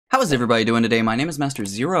How's everybody doing today? My name is Master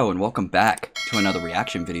Zero and welcome back to another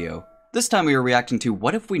reaction video. This time we are reacting to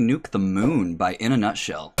What If We Nuke the Moon by In a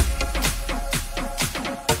Nutshell.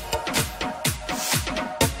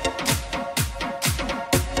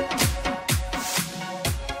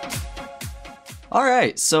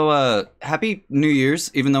 Alright, so happy New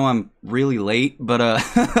Year's, even though I'm really late, but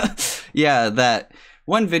yeah, that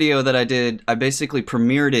one video that I did, I basically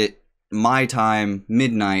premiered it my time,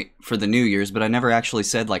 midnight, for the New Year's, but I never actually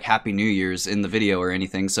said like Happy New Year's in the video or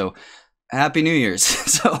anything, so Happy New Year's.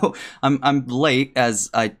 So I'm late, as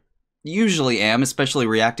I usually am, especially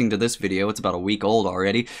reacting to this video. It's about a week old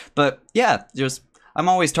already, but yeah, I'm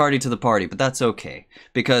always tardy to the party, but that's okay,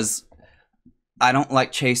 because I don't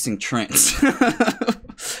like chasing trends.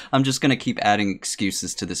 I'm just gonna keep adding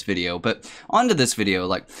excuses to this video, but onto this video,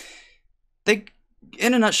 like,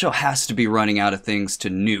 In a Nutshell has to be running out of things to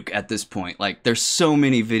nuke at this point. Like, there's so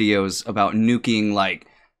many videos about nuking, like,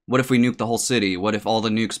 what if we nuke the whole city? What if all the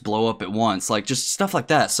nukes blow up at once? Like, just stuff like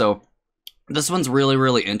that. So, this one's really,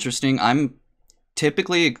 really interesting. I'm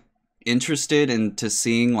typically interested into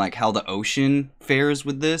seeing, like, how the ocean fares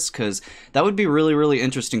with this, because that would be really, really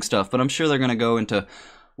interesting stuff. But I'm sure they're going to go into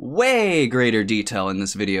way greater detail in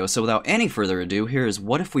this video. So, without any further ado, here is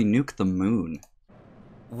What If We Nuke the Moon?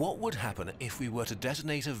 What would happen if we were to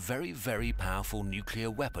detonate a very, very powerful nuclear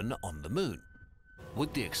weapon on the moon?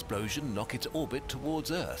 Would the explosion knock its orbit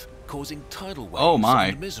towards Earth, causing tidal waves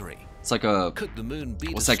and misery? It's like a... Could the moon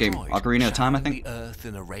be what's that game? Ocarina of Time, I think? The Earth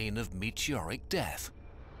in a rain of meteoric death?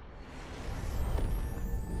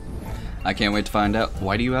 I can't wait to find out.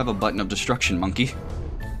 Why do you have a button of destruction, monkey?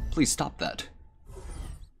 Please stop that.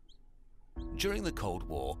 During the Cold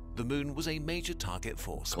War, the moon was a major target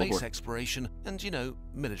for space exploration and,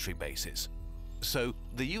 military bases. So,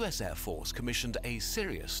 the US Air Force commissioned a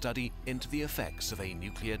serious study into the effects of a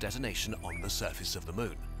nuclear detonation on the surface of the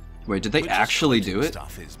moon. Wait, did they actually do it?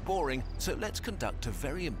 Stuff is boring, so let's conduct a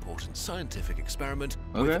very important scientific experiment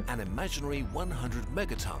with an imaginary 100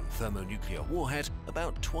 megaton thermonuclear warhead,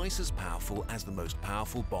 about twice as powerful as the most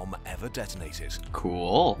powerful bomb ever detonated.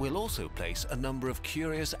 Cool. We'll also place a number of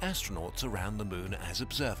curious astronauts around the moon as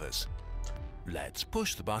observers. Let's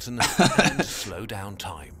push the button and slow down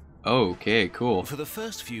time. Okay, cool. For the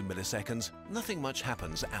first few milliseconds, nothing much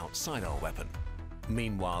happens outside our weapon.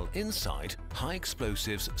 Meanwhile, inside, high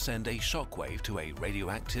explosives send a shockwave to a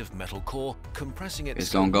radioactive metal core, compressing it.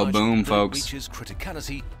 It's gonna go boom, folks. Reaches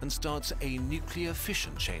criticality and starts a nuclear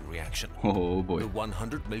fission chain reaction. Oh boy. The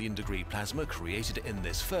 100 million degree plasma created in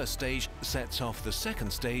this first stage sets off the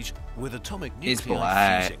second stage with atomic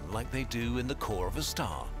nuclei fusing like they do in the core of a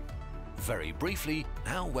star. Very briefly,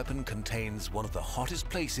 our weapon contains one of the hottest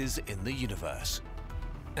places in the universe.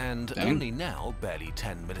 And only now, barely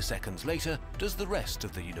 10 milliseconds later, does the rest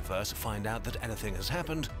of the universe find out that anything has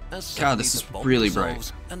happened, as God, this is really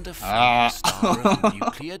bright. And a flaming star of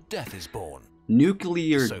nuclear death is born.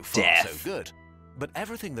 Nuclear so far, death. So good. But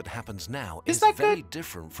everything that happens now is very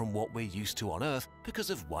different from what we're used to on Earth because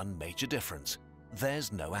of one major difference.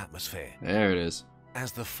 There's no atmosphere. There it is.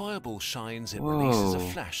 As the fireball shines, it releases a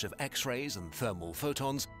flash of X-rays and thermal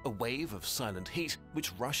photons, a wave of silent heat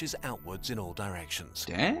which rushes outwards in all directions.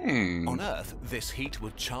 Dang. On Earth, this heat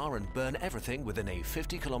would char and burn everything within a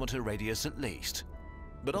 50-kilometer radius at least.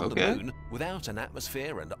 But on the moon, without an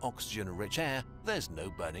atmosphere and oxygen-rich air, there's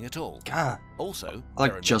no burning at all. God. Also, I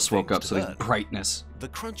just woke up, so there's brightness. The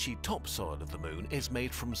crunchy topsoil of the moon is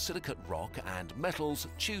made from silicate rock and metals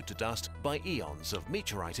chewed to dust by eons of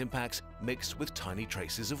meteorite impacts mixed with tiny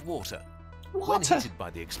traces of water. When heated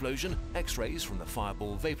by the explosion, X-rays from the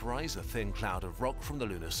fireball vaporize a thin cloud of rock from the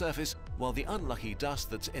lunar surface, while the unlucky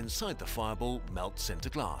dust that's inside the fireball melts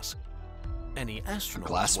into glass. Any astronaut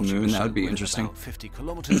glass moon, that would be interesting. About 50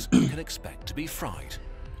 kilometers can expect to be fried.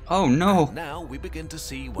 Oh no! And now we begin to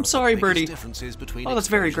see one of the biggest differences between that's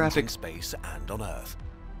very graphic. in space and on Earth.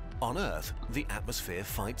 On Earth, the atmosphere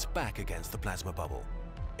fights back against the plasma bubble.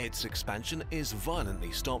 Its expansion is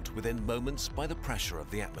violently stopped within moments by the pressure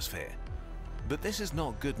of the atmosphere. But this is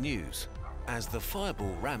not good news. As the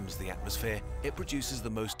fireball rams the atmosphere, it produces the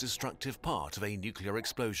most destructive part of a nuclear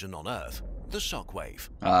explosion on Earth, the shockwave.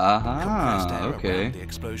 Compressed air around the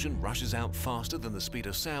explosion rushes out faster than the speed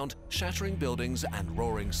of sound, shattering buildings and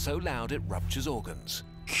roaring so loud it ruptures organs.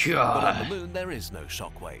 God. But on the moon there is no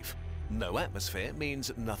shockwave. No atmosphere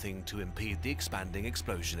means nothing to impede the expanding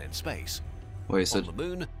explosion in space. Wait, so on the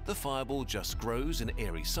moon, the fireball just grows in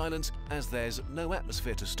eerie silence as there's no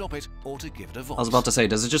atmosphere to stop it or to give it a voice. I was about to say,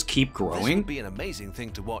 does it just keep growing? This would be an amazing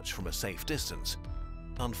thing to watch from a safe distance.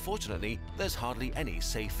 Unfortunately, there's hardly any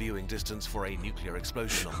safe viewing distance for a nuclear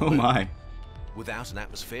explosion on the moon. Oh my. Without an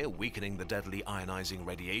atmosphere weakening the deadly ionizing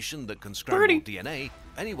radiation that can scramble DNA,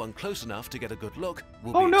 anyone close enough to get a good look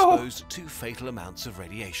will be exposed to fatal amounts of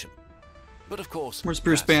radiation. But of course, where's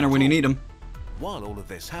Bruce Banner when you need him? While all of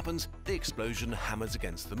this happens, the explosion hammers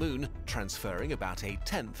against the moon, transferring about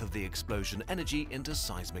 1/10 of the explosion energy into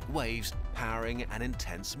seismic waves, powering an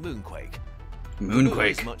intense moonquake. The moon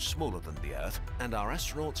is much smaller than the Earth, and our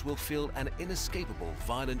astronauts will feel an inescapable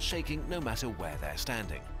violent shaking no matter where they're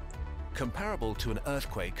standing. Comparable to an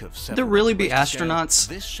earthquake of 7 there really be Richter astronauts?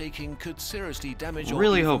 scale, this shaking could seriously damage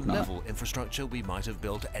Really or hope even not. level infrastructure we might have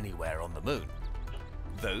built anywhere on the moon.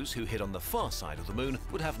 Those who hid on the far side of the moon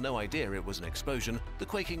would have no idea it was an explosion. The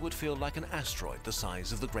quaking would feel like an asteroid the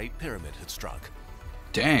size of the Great Pyramid had struck.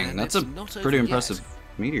 Dang, And that's a it's not pretty over impressive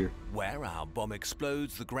yet. meteor. Where our bomb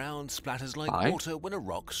explodes, the ground splatters like water when a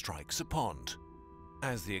rock strikes a pond.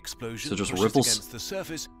 As the explosion So just pushes ripples? against the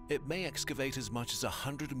surface, it may excavate as much as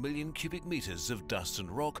 100 million cubic meters of dust and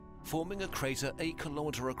rock, forming a crater 1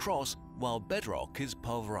 kilometer across, while bedrock is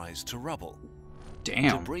pulverized to rubble.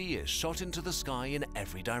 Damn. Debris is shot into the sky in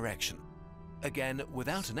every direction. Again,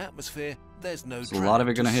 without an atmosphere, there's no Is a lot of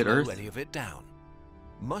it drag gonna to hit slow Earth? any of it down.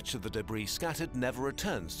 Much of the debris scattered never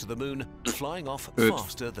returns to the moon, flying off Oops.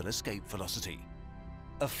 faster than escape velocity.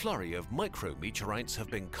 A flurry of micrometeorites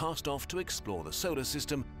have been cast off to explore the solar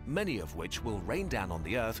system, many of which will rain down on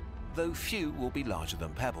the Earth, though few will be larger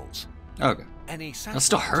than pebbles. Okay. Any That'll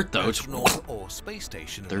still hurt, though. astronaut or space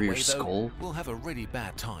station Through your away, though, skull. will have a really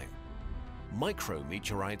bad time.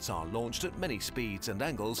 Micrometeorites are launched at many speeds and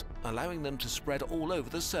angles, allowing them to spread all over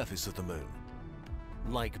the surface of the moon.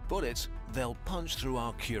 Like bullets, they'll punch through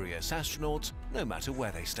our curious astronauts, no matter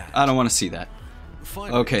where they stand. I don't want to see that.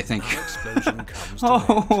 Finally, Okay, thank you. our explosion comes to an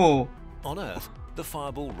end. Oh, On Earth, the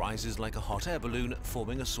fireball rises like a hot air balloon,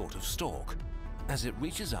 forming a sort of stalk. As it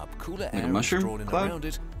reaches up, cooler a air is mushroom drawn in cloud? around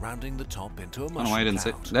it, rounding the top into a I don't mushroom know why I didn't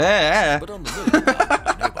say. cloud. But on the moon, you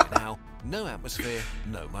know by now, no atmosphere,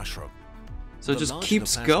 no mushroom. So it The just larger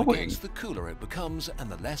keeps the plasma going. gets, the cooler it becomes,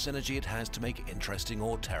 and the less energy it has to make interesting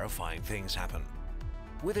or terrifying things happen.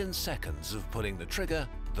 Within seconds of pulling the trigger,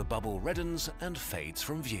 the bubble reddens and fades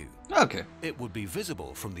from view. Okay. It would be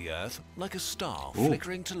visible from the Earth like a star Ooh.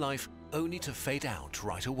 flickering to life, only to fade out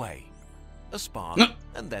right away. A spark,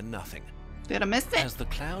 and then nothing. Did I miss As the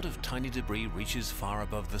cloud of tiny debris reaches far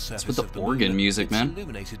above the surface with the of the organ moon, music, it's man.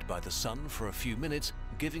 illuminated by the sun for a few minutes,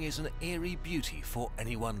 giving it an eerie beauty for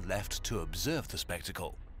anyone left to observe the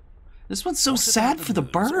spectacle. This one's so What about sad for the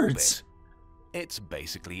moon's birds. orbit? It's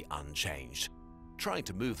basically unchanged. Trying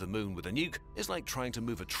to move the moon with a nuke is like trying to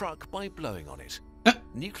move a truck by blowing on it.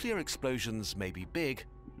 Nuclear explosions may be big,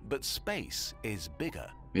 but space is bigger.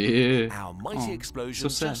 Yeah. Our mighty Oh, explosion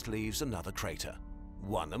so sad. just leaves another crater,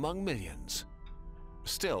 one among millions.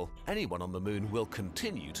 Still, anyone on the moon will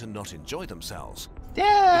continue to not enjoy themselves.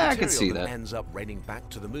 Yeah, I The can see material that. ends up raining back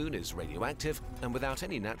to the moon is radioactive, and without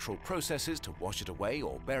any natural processes to wash it away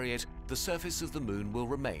or bury it, the surface of the moon will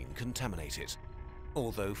remain contaminated.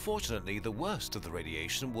 Although fortunately the worst of the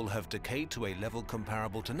radiation will have decayed to a level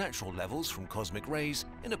comparable to natural levels from cosmic rays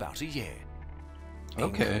in about a year.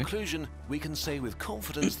 Okay. In conclusion, we can say with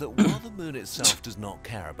confidence that while the moon itself does not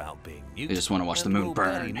care about being nuked, They just want to watch the and moon will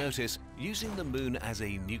barely burn. notice, using the moon as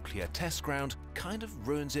a nuclear test ground kind of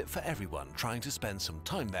ruins it for everyone trying to spend some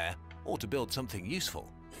time there or to build something useful.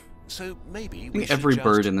 So maybe I we think should every just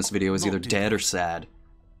bird in this video is not either do dead that. or sad.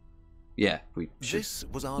 Yeah, we should This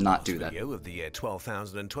was our not last do that. video of the year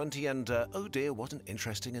 12,020, and oh dear, what an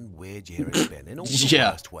interesting and weird year it's been in all the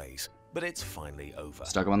Yeah. worst ways. But it's finally over.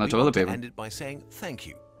 Stuck 'em on the We toilet want to paper. end it by saying thank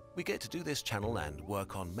you. We get to do this channel and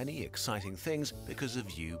work on many exciting things because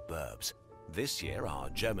of you burbs. This year, our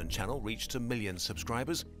German channel reached 1 million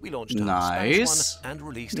subscribers. We launched our Spanish Nice. one and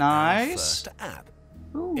released Nice. our first app.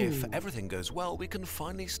 Ooh. If everything goes well, we can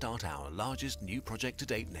finally start our largest new project to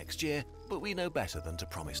date next year, but we know better than to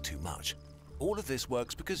promise too much. All of this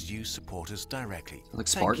works because you support us directly. Like Thank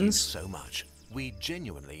Spartans? you so much. We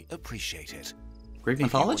genuinely appreciate it. Greek If you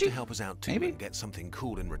want mythology? to help us out too Maybe? and get something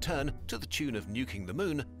cool in return, to the tune of Nuking the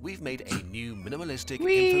Moon, we've made a new minimalistic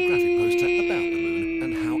Whee! infographic poster about the moon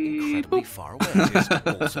and how incredibly far away it is.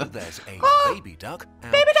 Also, there's a baby duck,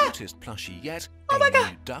 our cutest plushie yet, a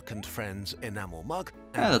new Duck and Friends enamel mug,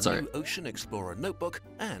 and Yeah, that's a new alright. Ocean Explorer notebook,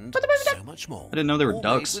 and so much more. I didn't know they were All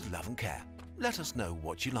ducks. made with love and care. Let us know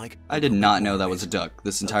what you like. I did not know that was a duck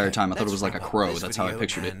this entire Okay, time. I thought it let's was like a wrap up crow. this That's how I video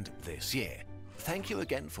pictured it. and this year. Thank you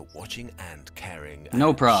again for watching and caring. No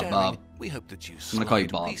and prob, sharing. Bob. We hope that you gonna call you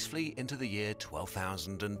slide Bob. peacefully into the year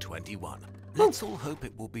 12,021. Let's all hope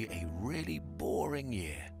it will be a really boring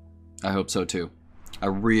year. I hope so too. I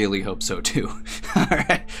really hope so too.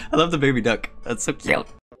 Alright. I love the baby duck. That's so cute.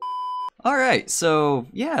 All right, so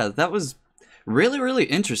yeah, that was really, really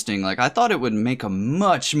interesting. Like, I thought it would make a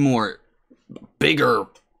much more bigger,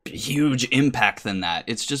 huge impact than that.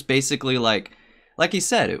 It's just basically like you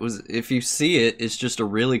said, it was, if you see it, it's just a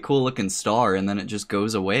really cool looking star, and then it just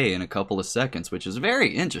goes away in a couple of seconds, which is very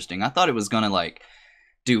interesting. I thought it was gonna like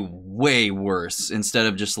do way worse instead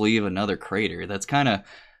of just leave another crater. That's kind of,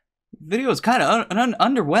 video is kind of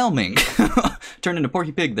underwhelming. Turned into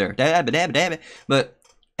Porky Pig there. But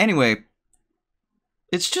anyway,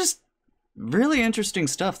 it's just really interesting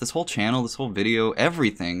stuff. This whole channel, this whole video,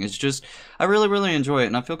 everything is just, I really, really enjoy it,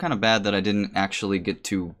 and I feel kind of bad that I didn't actually get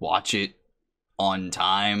to watch it on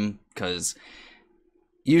time, because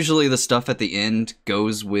usually the stuff at the end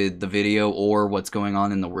goes with the video or what's going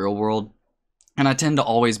on in the real world, and I tend to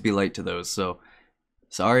always be late to those, so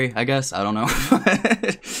sorry, I guess, I don't know.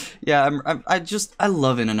 Yeah, I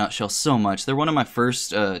love In a Nutshell so much. They're one of my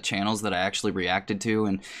first channels that I actually reacted to,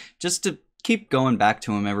 and just to keep going back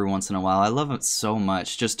to them every once in a while, I love it so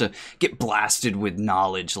much, just to get blasted with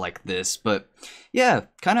knowledge like this. But yeah,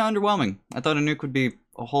 kind of underwhelming. I thought a nuke would be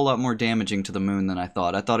a whole lot more damaging to the moon than I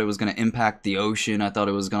thought. I thought it was going to impact the ocean. I thought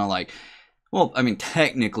it was going to, like, well, I mean,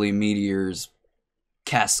 technically meteors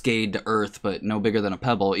cascade to Earth, but no bigger than a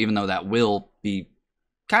pebble, even though that will be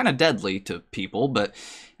kind of deadly to people. But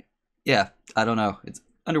yeah, I don't know. It's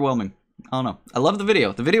underwhelming. I don't know. I love the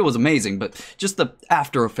video. The video was amazing, but just the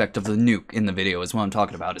after effect of the nuke in the video is what I'm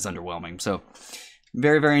talking about, is underwhelming. So,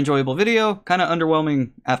 very, very enjoyable video. Kind of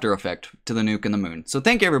underwhelming after effect to the nuke and the moon. So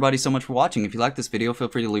thank you everybody so much for watching. If you like this video, feel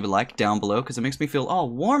free to leave a like down below, because it makes me feel all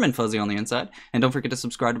warm and fuzzy on the inside. And don't forget to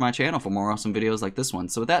subscribe to my channel for more awesome videos like this one.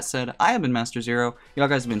 So with that said, I have been Master Zero. Y'all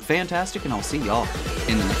guys have been fantastic, and I'll see y'all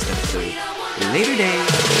in the next episode. Later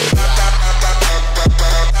days.